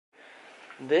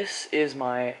This is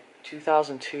my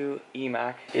 2002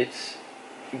 eMac. It's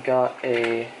got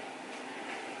a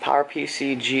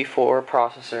PowerPC G4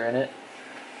 processor in it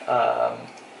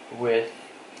with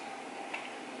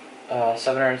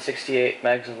 768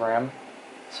 megs of RAM.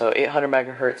 So 800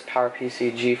 megahertz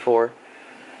PowerPC G4.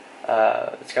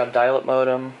 It's got a dial-up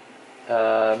modem.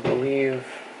 I believe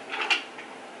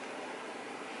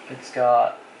it's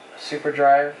got a super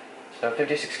drive. So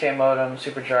 56K modem,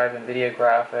 super drive, NVIDIA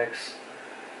graphics.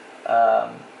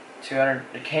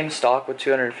 It came stock with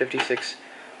 256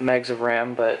 megs of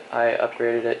RAM, but I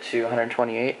upgraded it to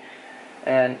 128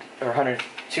 or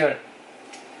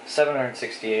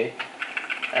 768.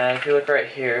 And if you look right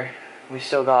here, we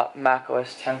still got Mac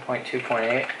OS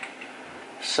 10.2.8.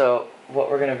 So what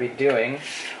we're going to be doing,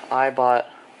 I bought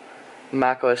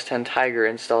Mac OS X Tiger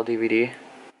install DVD.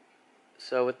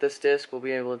 So with this disc, we'll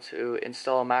be able to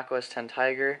install Mac OS X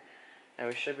Tiger, and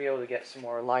we should be able to get some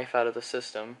more life out of the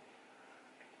system.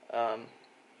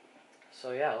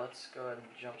 So yeah, let's go ahead and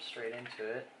jump straight into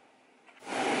it.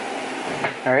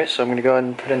 Alright, so I'm going to go ahead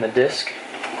and put in the disc.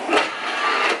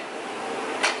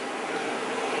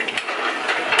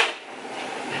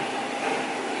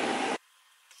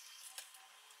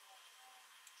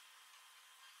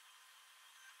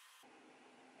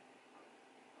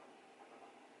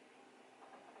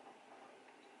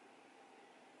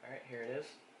 Alright, here it is.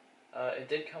 It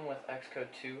did come with Xcode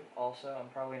 2 also. I'm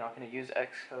probably not going to use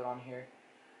Xcode on here.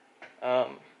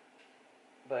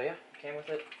 But yeah, it came with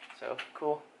it, so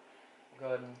cool. We'll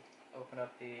go ahead and open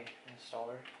up the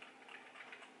installer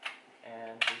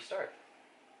and restart.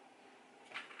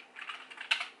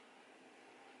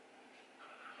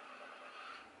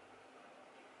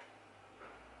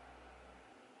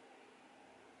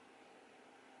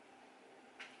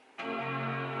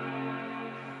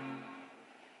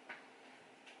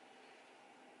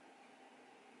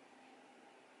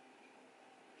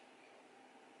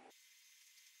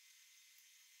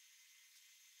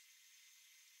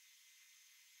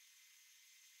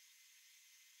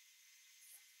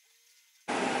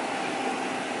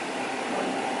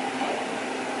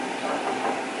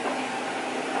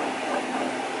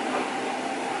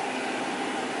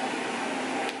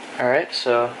 Alright,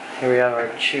 so here we have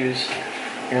our choose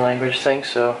your language thing,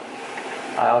 so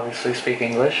I obviously speak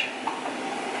English.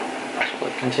 So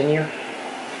click continue.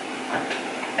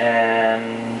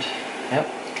 And, yep,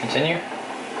 continue.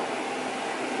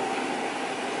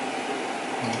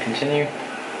 And continue.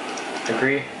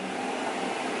 Agree.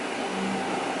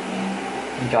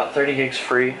 We got 30 gigs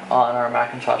free on our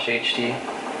Macintosh HD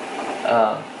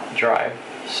drive,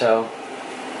 so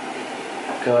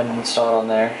go ahead and install it on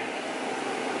there.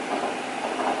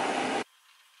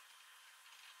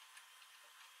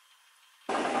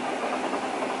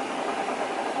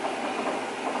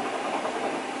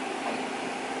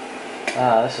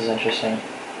 This is interesting.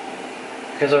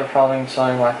 Because of a problem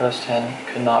installing Mac OS X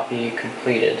could not be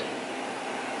completed.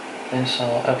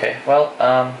 Install. Okay, well,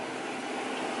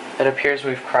 it appears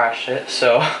we've crashed it,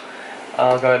 so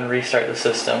I'll go ahead and restart the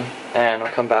system, and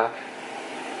I'll come back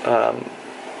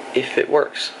if it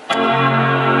works.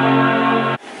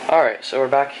 Alright, so we're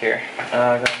back here. Go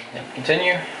ahead and hit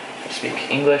continue.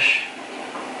 Speak English,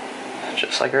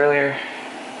 just like earlier.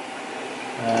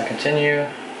 Continue.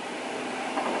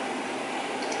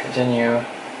 Continue,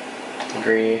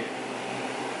 agree.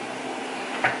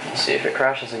 Let's see if it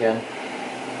crashes again.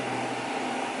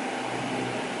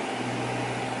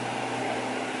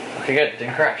 Okay, good, it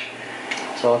didn't crash.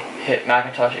 So I'll hit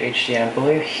Macintosh HD, and I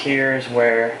believe here's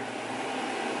where,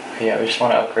 okay, yeah, we just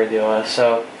want to upgrade the OS.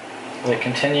 So we'll hit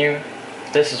continue.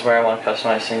 This is where I want to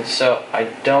customize things. So I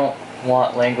don't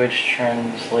want language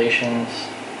translations.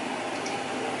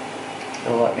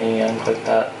 It'll let me unclick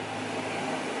that.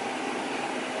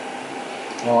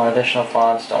 Don't want additional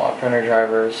fonts, don't want printer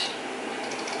drivers.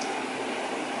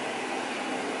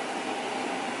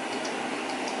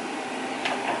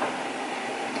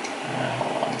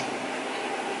 Hold on.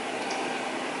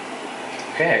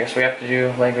 Okay, I guess we have to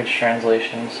do language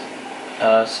translations.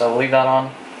 So we'll leave that on.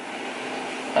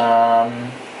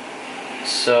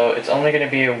 So it's only going to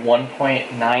be a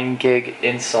 1.9 gig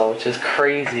install, which is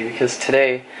crazy because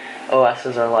today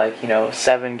OSs are like,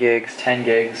 7 gigs, 10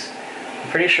 gigs. I'm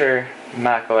pretty sure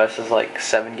Mac OS is like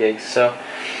 7 gigs, so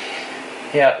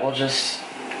yeah, we'll just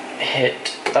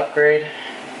hit upgrade.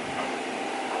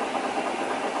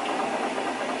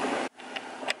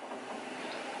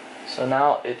 So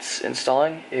now it's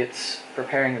installing, it's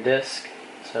preparing the disk,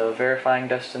 so verifying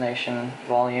destination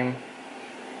volume,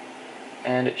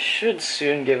 and it should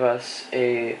soon give us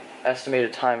a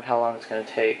estimated time of how long it's going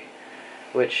to take,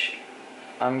 which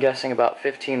I'm guessing about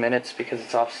 15 minutes because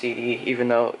it's off CD, even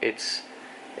though it's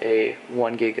a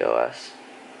 1 gig OS,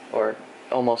 or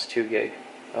almost 2 gig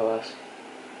OS.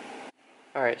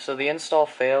 Alright, so the install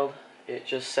failed. It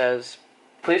just says,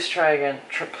 please try again,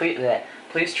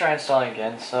 please try installing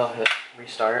again, so hit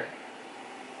restart.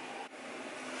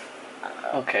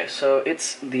 Okay, so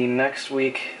it's the next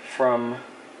week from,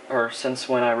 or since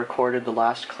when I recorded the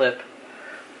last clip.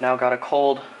 Now got a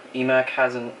cold, eMac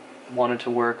hasn't wanted to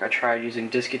work. I tried using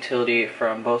disk utility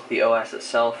from both the OS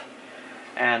itself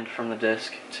and from the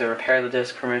disk to repair the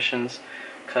disk permissions,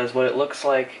 because what it looks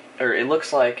like,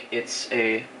 it's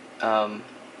a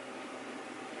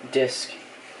disk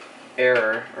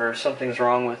error, or something's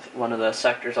wrong with one of the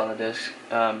sectors on the disk.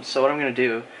 So what I'm going to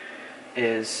do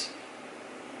is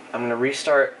I'm going to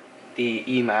restart the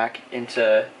eMac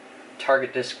into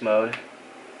target disk mode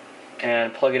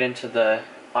and plug it into the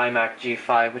iMac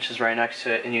G5, which is right next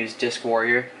to it, and use Disk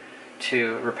Warrior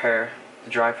to repair the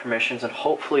drive permissions, and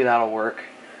hopefully that'll work.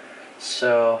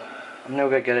 So I'm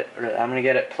gonna get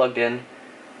it plugged in,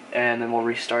 and then we'll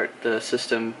restart the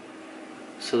system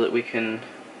so that we can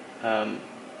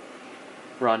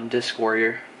run Disk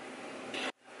Warrior.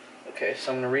 Okay,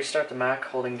 so I'm gonna restart the Mac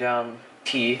holding down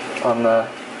T on the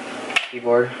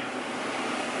keyboard.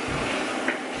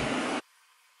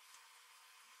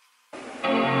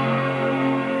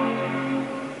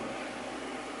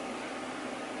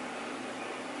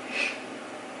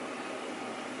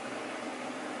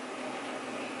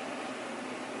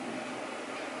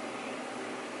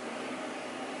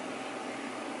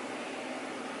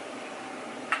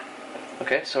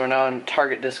 Okay, so we're now in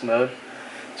target disk mode.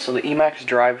 So the eMac's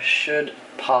drive should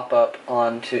pop up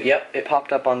onto, yep, it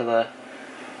popped up onto the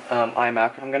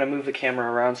iMac. I'm going to move the camera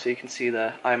around so you can see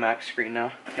the iMac screen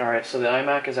now. Alright, so the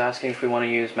iMac is asking if we want to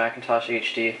use Macintosh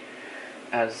HD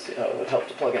as, it would help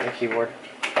to plug in the keyboard,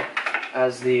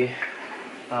 as the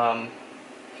Time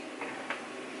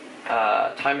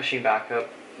Machine backup,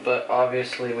 but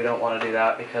obviously we don't want to do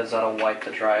that because that'll wipe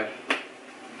the drive.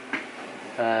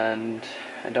 And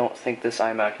I don't think this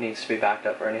iMac needs to be backed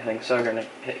up or anything, so we're going to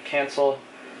hit cancel,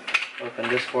 open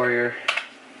Disk Warrior.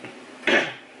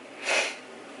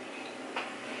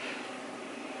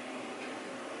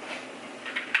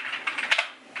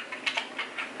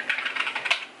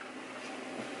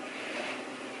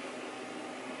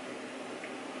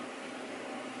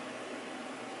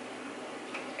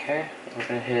 Okay, we're going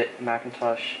to hit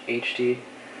Macintosh HD.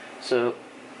 So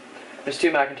there's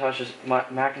two Macintosh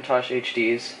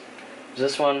HDs.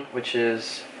 There's this one, which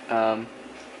is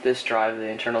this drive, the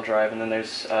internal drive, and then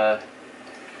there's the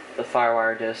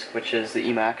firewire disk, which is the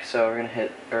eMac. So we're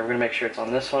gonna make sure it's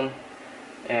on this one,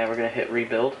 and we're gonna hit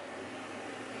rebuild.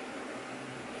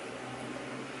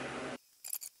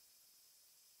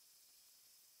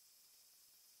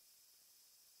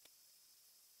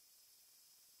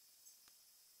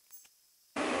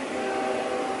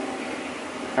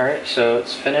 Alright, so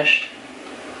it's finished.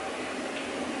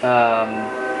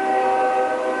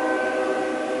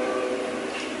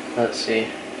 Let's see.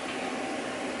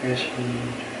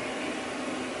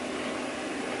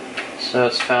 So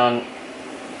it's found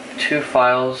 2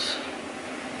 files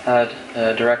had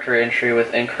a directory entry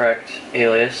with incorrect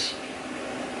alias.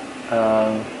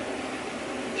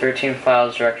 13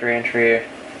 files directory entry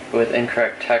with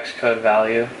incorrect text code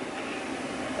value.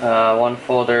 1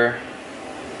 folder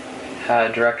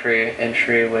had directory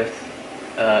entry with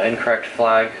incorrect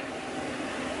flag.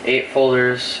 8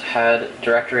 folders had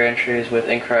directory entries with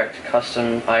incorrect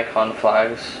custom icon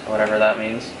flags, whatever that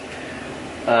means,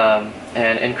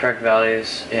 and incorrect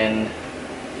values in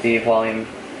the volume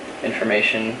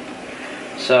information.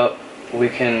 So we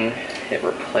can hit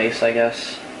replace, I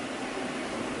guess.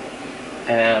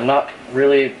 And I'm not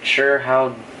really sure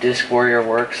how Disk Warrior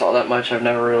works all that much. I've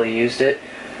never really used it.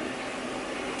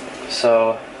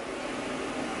 So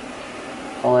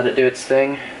I'll let it do its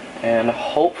thing, and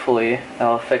hopefully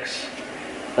that'll fix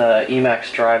the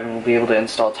eMac's drive and we'll be able to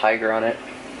install Tiger on it.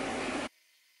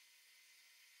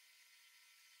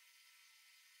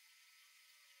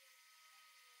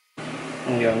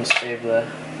 I'm going to save the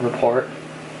report.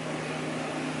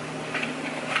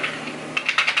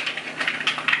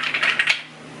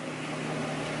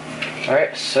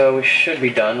 Alright, so we should be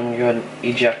done. I'm going to go ahead and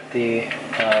eject the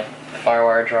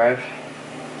firewire drive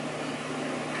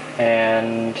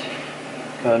and go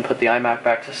ahead and put the iMac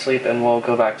back to sleep, and we'll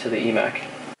go back to the eMac.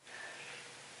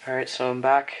 Alright, so I'm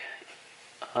back.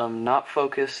 Not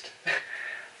focused.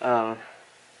 I'm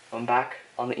back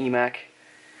on the eMac.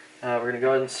 We're going to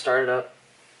go ahead and start it up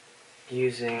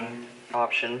using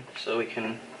Option so we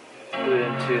can boot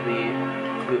into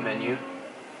the boot menu.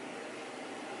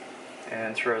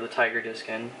 and throw the Tiger disk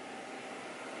in.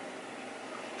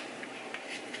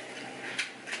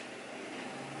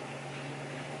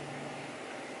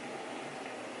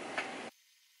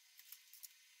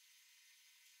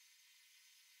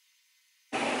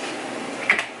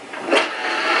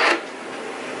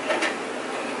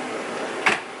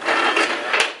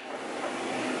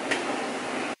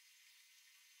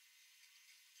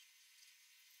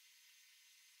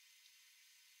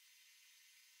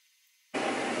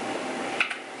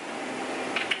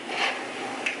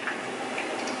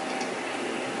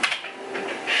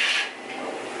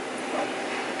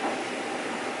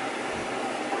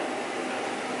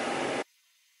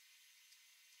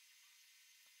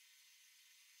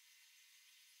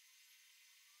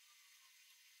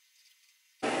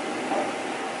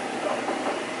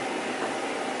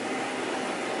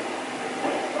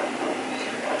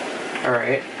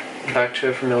 Alright, back to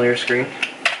a familiar screen.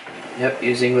 Yep,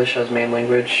 use English as main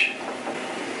language.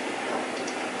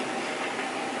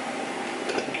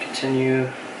 Continue.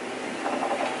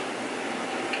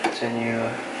 Continue.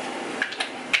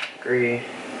 Agree.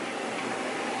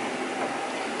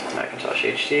 Macintosh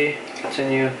HD.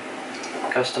 Continue.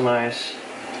 Customize.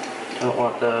 Don't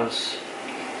want those.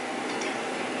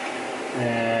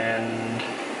 And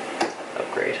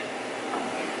upgrade.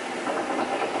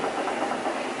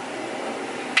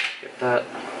 Get that.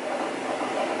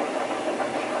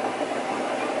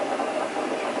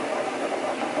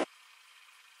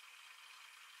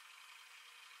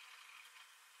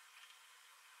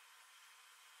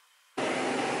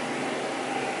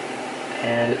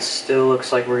 And it still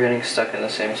looks like we're getting stuck in the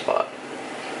same spot.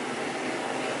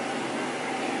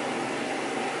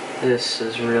 This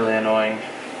is really annoying.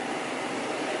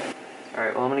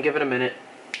 Alright, well I'm gonna give it a minute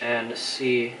and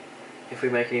see if we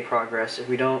make any progress. If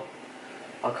we don't,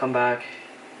 I'll come back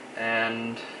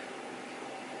and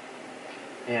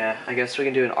yeah, I guess we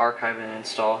can do an archive and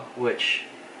install, which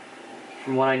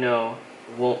from what I know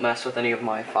won't mess with any of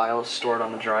my files stored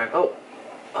on the drive.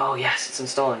 Oh yes, it's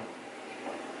installing.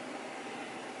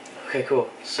 Okay, cool.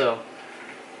 So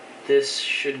this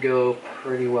should go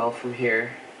pretty well from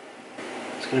here.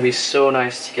 It's going to be so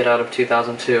nice to get out of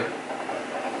 2002.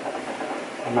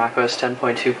 Mac OS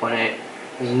 10.2.8.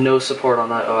 There's no support on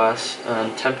that OS,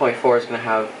 and 10.4 is going to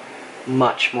have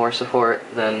much more support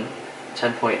than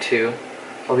 10.2.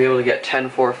 I'll be able to get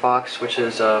 10.4 Fox, which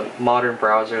is a modern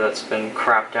browser that's been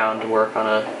crapped down to work on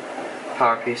a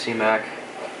PowerPC Mac.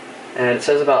 And it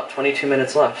says about 22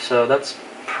 minutes left, so that's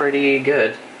pretty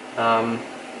good. So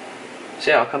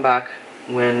yeah, I'll come back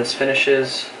when this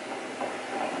finishes.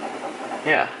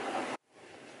 Yeah.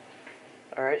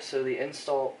 Alright, so the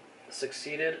install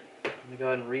succeeded. Let me go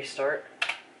ahead and restart.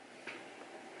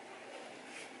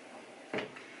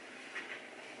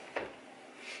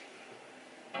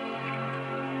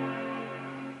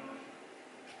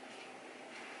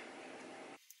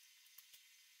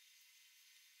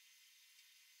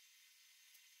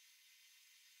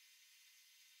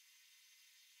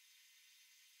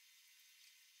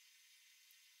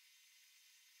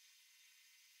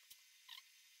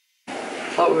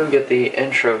 I thought we would get the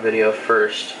intro video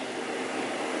first.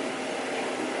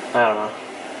 I don't know.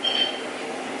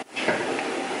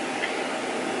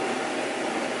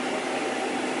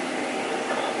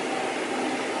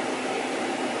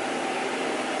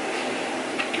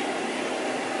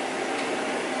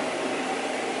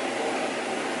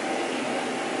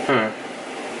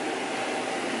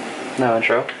 No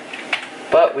intro.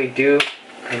 But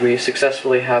we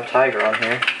successfully have Tiger on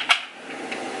here.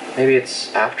 Maybe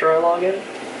it's after I log in?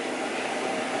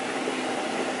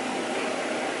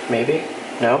 Maybe?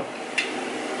 No?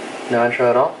 No intro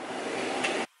at all?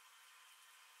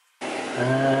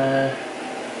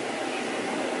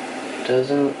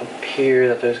 Doesn't appear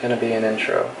that there's going to be an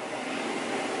intro.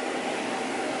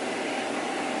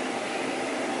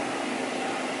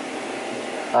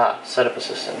 Setup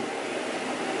assistant.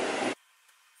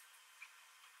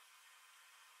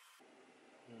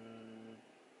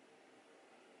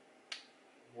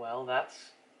 Well,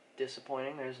 that's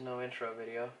disappointing. There's no intro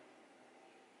video.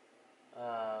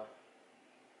 That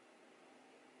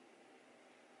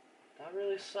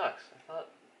really sucks. I thought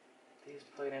these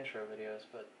played intro videos,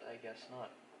 but I guess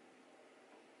not.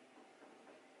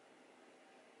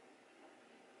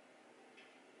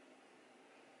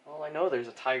 Well, I know there's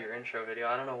a Tiger intro video.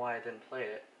 I don't know why I didn't play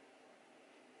it.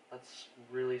 That's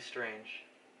really strange.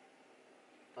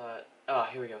 But,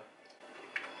 here we go.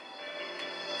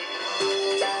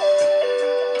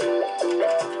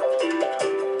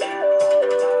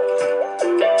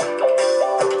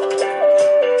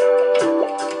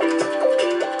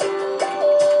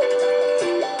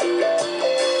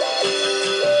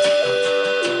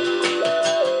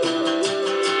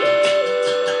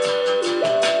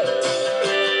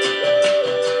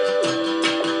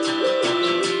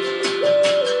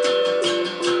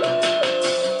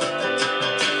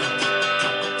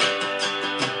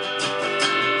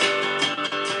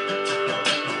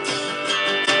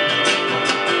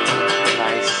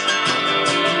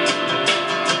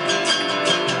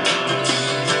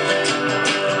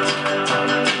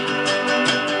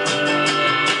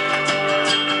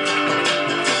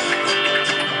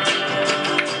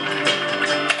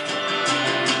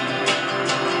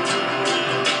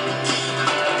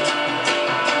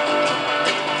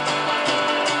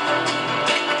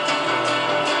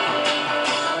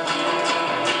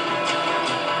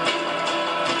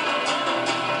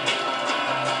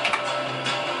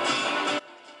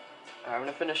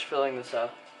 finish filling this out,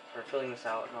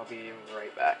 and I'll be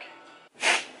right back.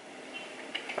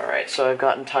 Alright, so I've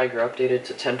gotten Tiger updated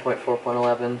to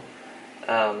 10.4.11.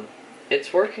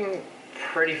 It's working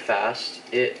pretty fast.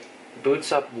 It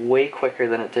boots up way quicker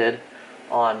than it did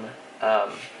on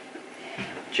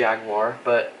Jaguar,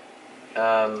 but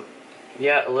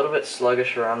yeah, a little bit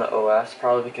sluggish around the OS,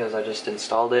 probably because I just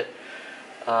installed it.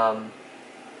 But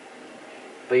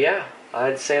yeah,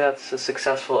 I'd say that's a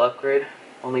successful upgrade.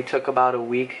 Only took about a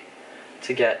week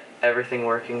to get everything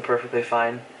working perfectly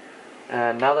fine.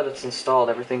 And now that it's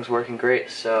installed, everything's working great.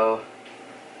 So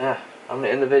yeah, I'm going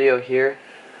to end the video here.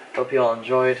 Hope you all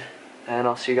enjoyed, and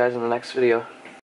I'll see you guys in the next video.